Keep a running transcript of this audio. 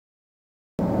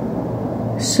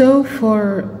So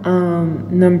for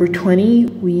number 20,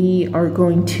 we are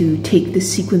going to take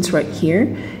this sequence right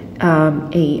here.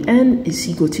 an is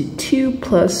equal to 2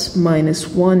 plus minus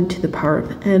 1 to the power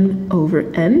of n over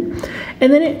n.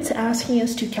 And then it's asking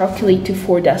us to calculate to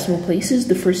 4 decimal places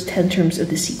the first 10 terms of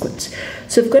the sequence.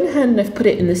 So I've gone ahead and I've put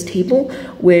it in this table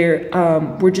where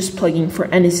we're just plugging for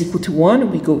n is equal to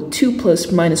 1, we go 2 plus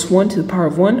minus 1 to the power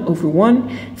of 1 over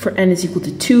 1. For n is equal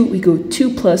to 2, we go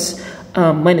 2 plus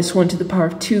minus 1 to the power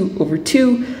of 2 over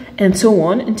 2, and so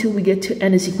on until we get to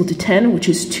n is equal to 10, which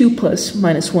is 2 plus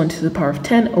minus 1 to the power of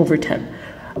 10 over 10.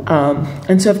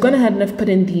 And so I've gone ahead and I've put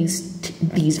in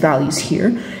these values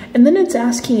here, and then it's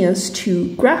asking us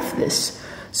to graph this.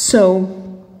 So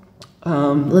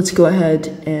let's go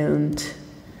ahead and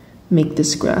make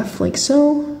this graph like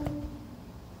so.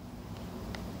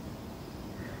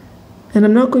 And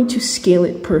I'm not going to scale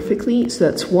it perfectly, so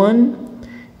that's 1,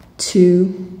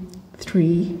 2,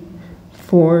 3,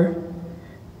 4,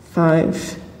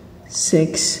 5,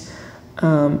 6,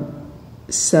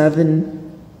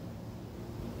 7,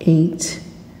 8,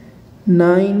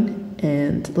 9,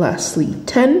 and lastly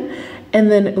 10. And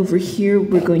then over here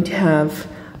we're going to have,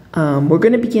 we're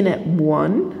going to begin at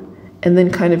 1 and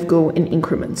then kind of go in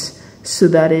increments. So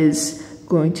that is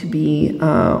going to be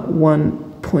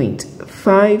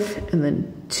 1.5 and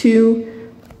then 2.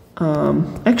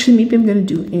 Actually, maybe I'm going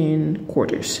to do in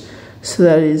quarters. So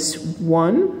that is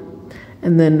 1,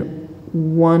 and then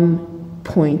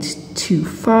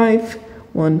 1.25,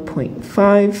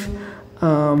 1.5,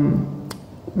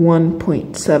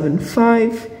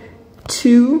 1.75,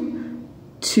 2,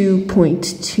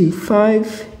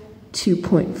 2.25,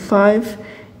 2.5,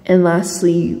 and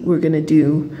lastly, we're going to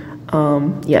do,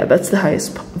 yeah, that's the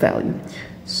highest value.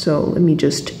 So let me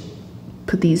just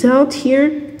put these out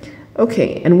here.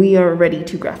 Okay, and we are ready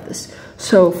to graph this.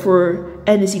 So for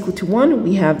n is equal to 1,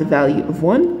 we have the value of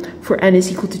 1. For n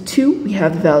is equal to 2, we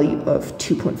have the value of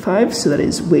 2.5, so that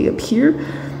is way up here.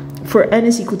 For n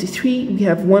is equal to 3, we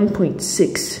have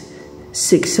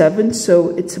 1.667, so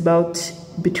it's about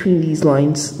between these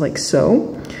lines like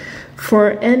so.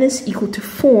 For n is equal to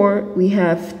 4, we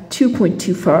have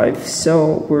 2.25,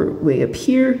 so we're way up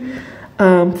here.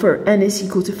 For n is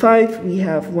equal to 5, we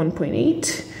have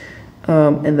 1.8.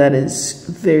 And that is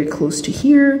very close to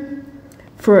here.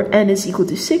 For n is equal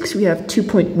to 6, we have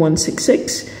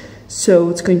 2.166, so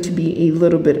it's going to be a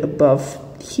little bit above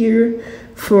here.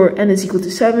 For n is equal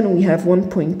to 7, we have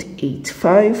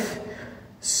 1.85,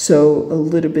 so a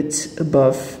little bit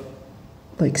above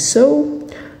like so.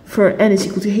 For n is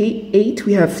equal to 8,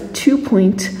 we have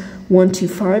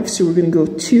 2.125, so we're going to go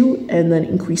 2 and then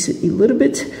increase it a little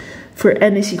bit. For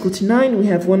n is equal to 9, we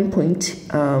have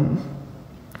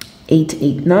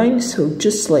 1.889, so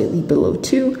just slightly below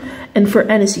 2. And for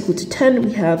n is equal to 10,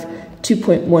 we have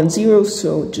 2.10,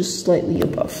 so just slightly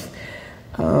above.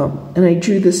 And I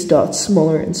drew this dot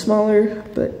smaller and smaller,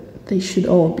 but they should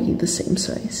all be the same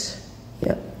size.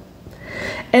 Yeah.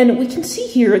 And we can see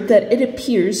here that it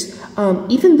appears,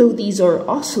 even though these are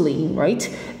oscillating, right,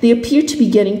 they appear to be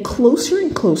getting closer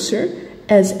and closer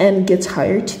as n gets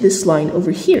higher to this line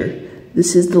over here.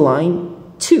 This is the line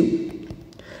 2.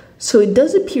 So it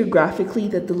does appear graphically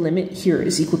that the limit here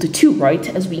is equal to 2, right?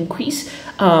 As we increase,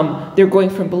 they're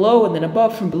going from below and then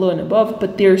above, from below and above,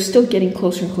 but they're still getting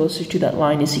closer and closer to that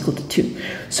line is equal to 2.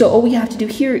 So all we have to do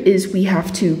here is we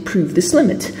have to prove this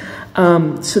limit.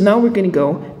 So now we're going to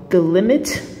go the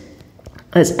limit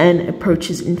as n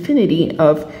approaches infinity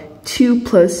of 2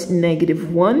 plus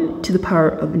negative 1 to the power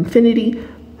of infinity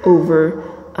over,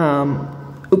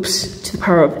 to the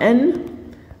power of n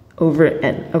over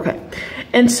n. Okay.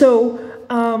 And so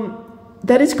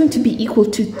that is going to be equal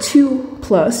to 2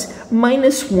 plus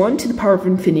minus 1 to the power of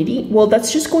infinity. Well,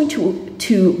 that's just going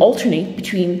to alternate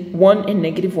between 1 and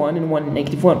negative 1 and 1 and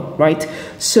negative 1, right?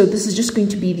 So this is just going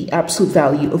to be the absolute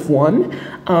value of 1.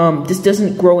 This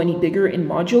doesn't grow any bigger in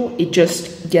module. It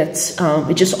just gets,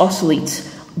 it just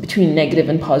oscillates between negative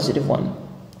and positive 1.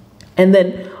 And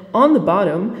then on the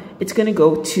bottom, it's going to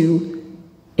go to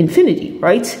infinity,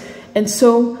 right? And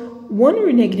so 1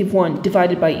 over negative 1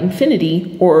 divided by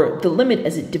infinity, or the limit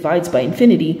as it divides by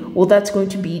infinity, well, that's going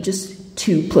to be just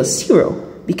 2 plus 0,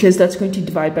 because that's going to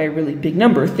divide by a really big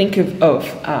number. Think of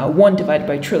 1 divided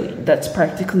by a trillion. That's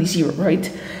practically 0, right?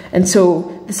 And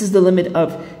so this is the limit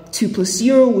of 2 plus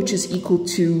 0, which is equal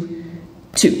to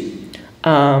 2.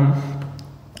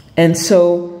 And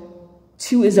so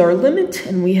 2 is our limit,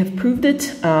 and we have proved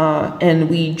it, and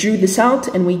we drew this out,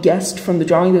 and we guessed from the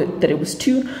drawing that it was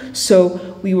 2, so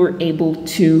we were able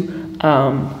to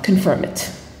confirm it.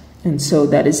 And so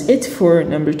that is it for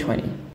number 20.